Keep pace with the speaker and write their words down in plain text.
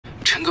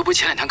陈哥不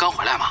前2天刚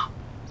回来吗？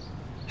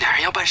俩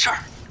人要办事儿。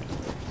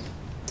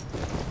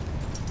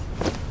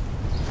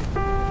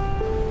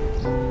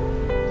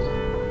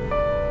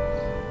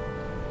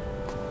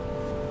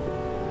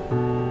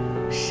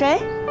谁？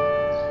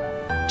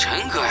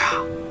陈哥呀，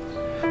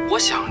我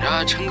想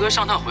着陈哥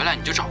上趟回来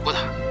你就找过他，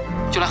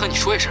就来和你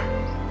说一声。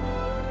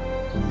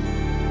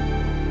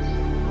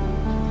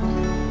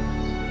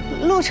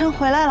陆晨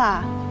回来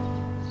了。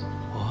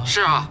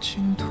是啊，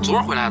昨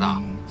儿回来的。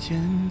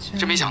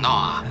真没想到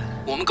啊，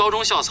我们高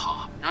中校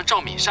草让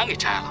赵敏山给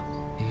摘了。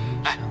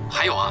哎，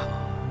还有啊，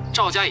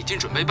赵家已经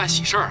准备办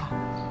喜事了，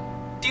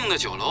订的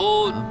酒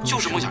楼就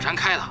是孟小山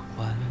开的。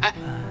哎，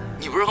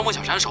你不是和孟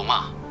小山熟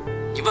吗？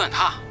你问问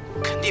他，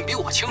肯定比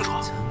我清楚。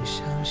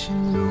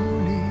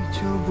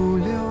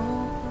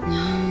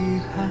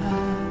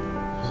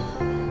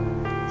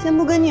先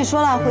不跟你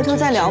说了，回头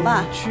再聊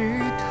吧。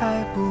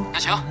那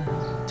行，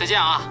再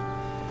见啊！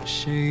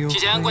提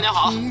前过年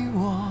好。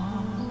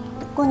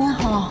过年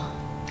好。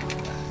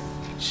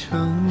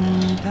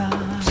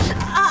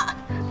啊！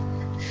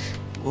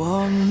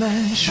我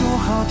们说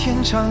好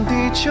天长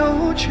地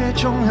久，却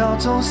终要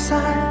走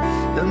散。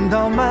等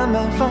到慢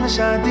慢放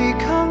下抵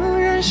抗，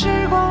任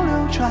时光流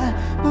转，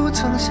不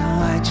曾想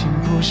爱情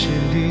不是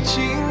历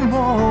经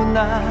磨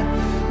难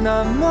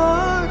那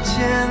么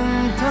简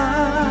单。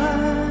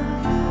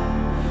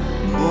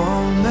我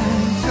们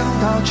等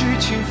到剧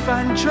情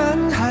反转，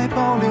还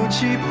保留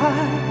期盼，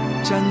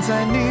站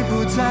在你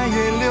不在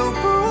也流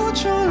不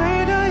出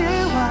泪的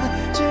夜晚，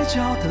街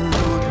角的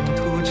路灯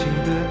途经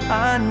的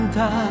暗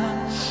淡，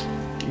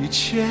一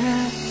切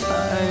太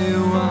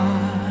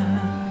晚。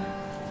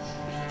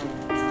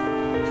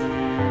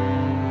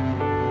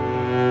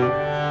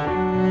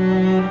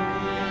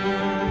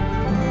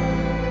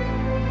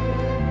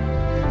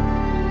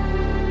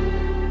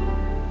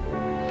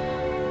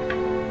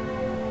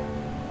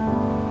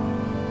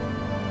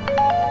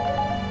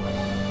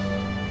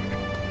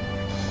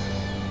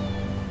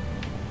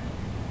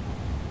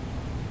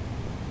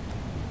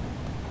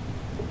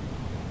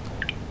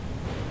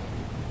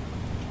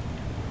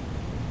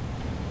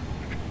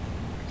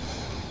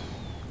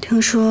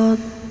听说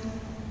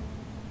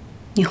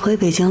你回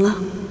北京了？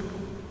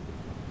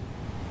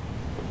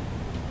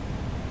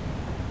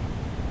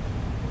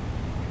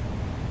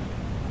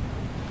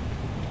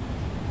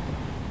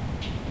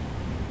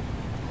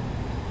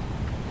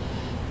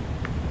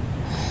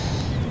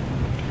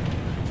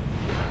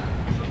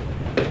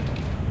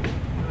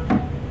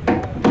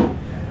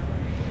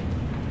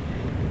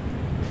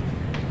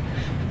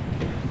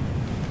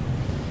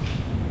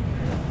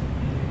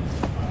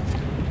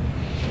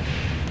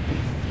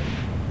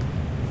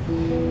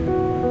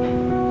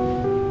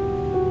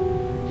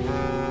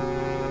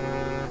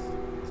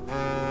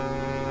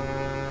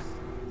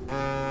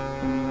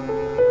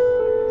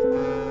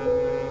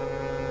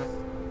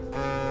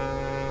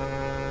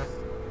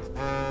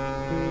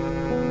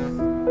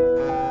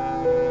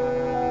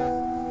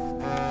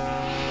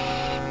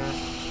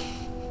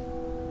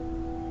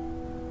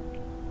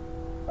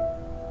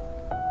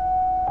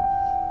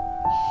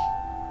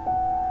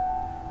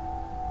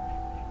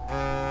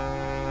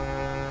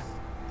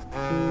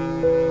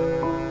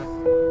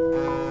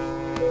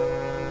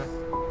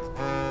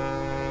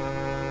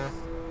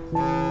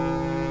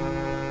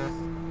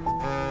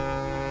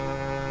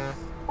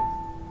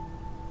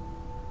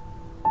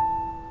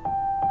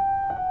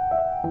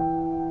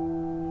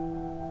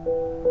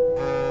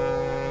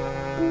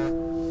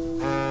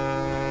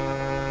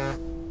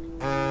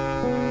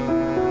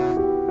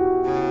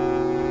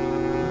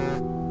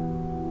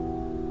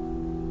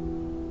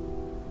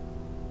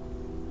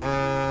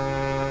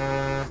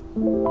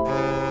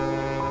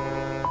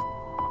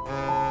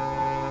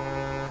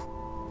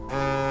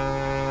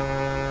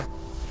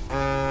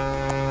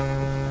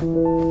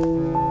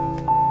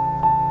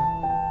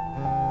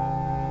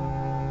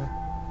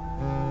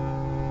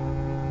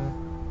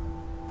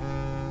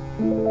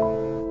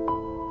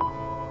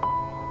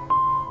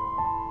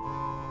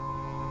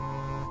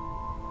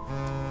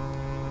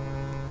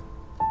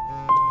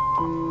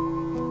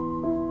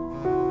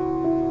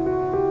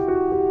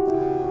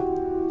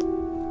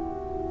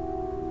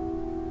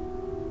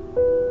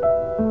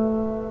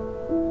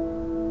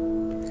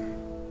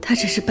他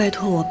只是拜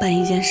托我办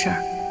一件事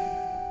儿，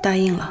答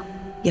应了，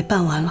也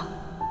办完了，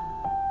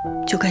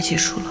就该结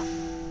束了。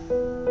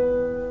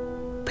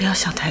不要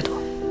想太多，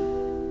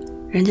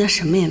人家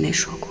什么也没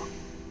说过。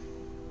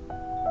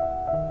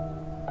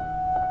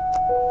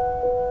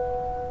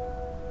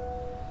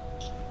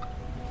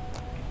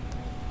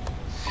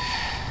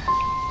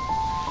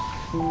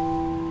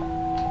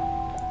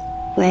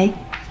喂，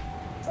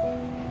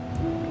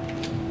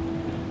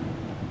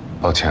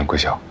抱歉，桂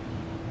晓，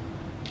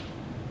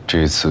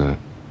这一次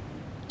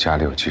家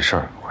里有急事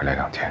儿，回来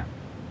2天，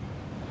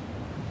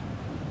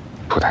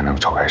不太能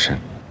抽开身。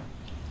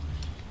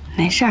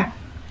没事儿。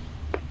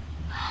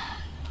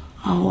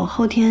我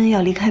后天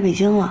要离开北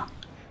京了，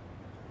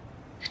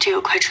这个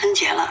快春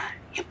节了，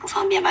也不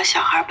方便把小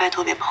孩拜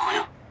托给朋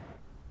友。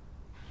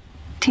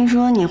听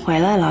说你回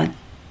来了，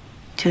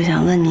就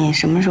想问你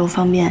什么时候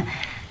方便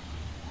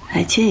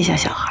来接一下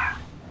小孩。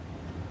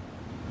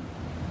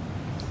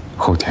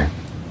后天。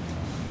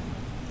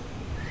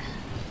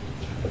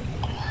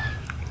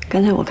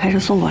干脆我开车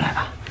送过来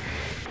吧。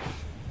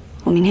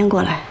我明天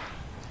过来，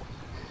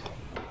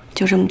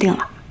就这么定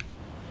了。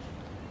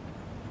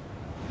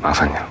麻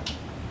烦你了。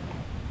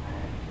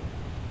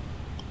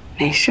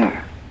没事儿，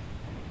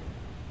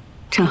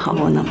正好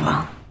我能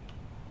帮。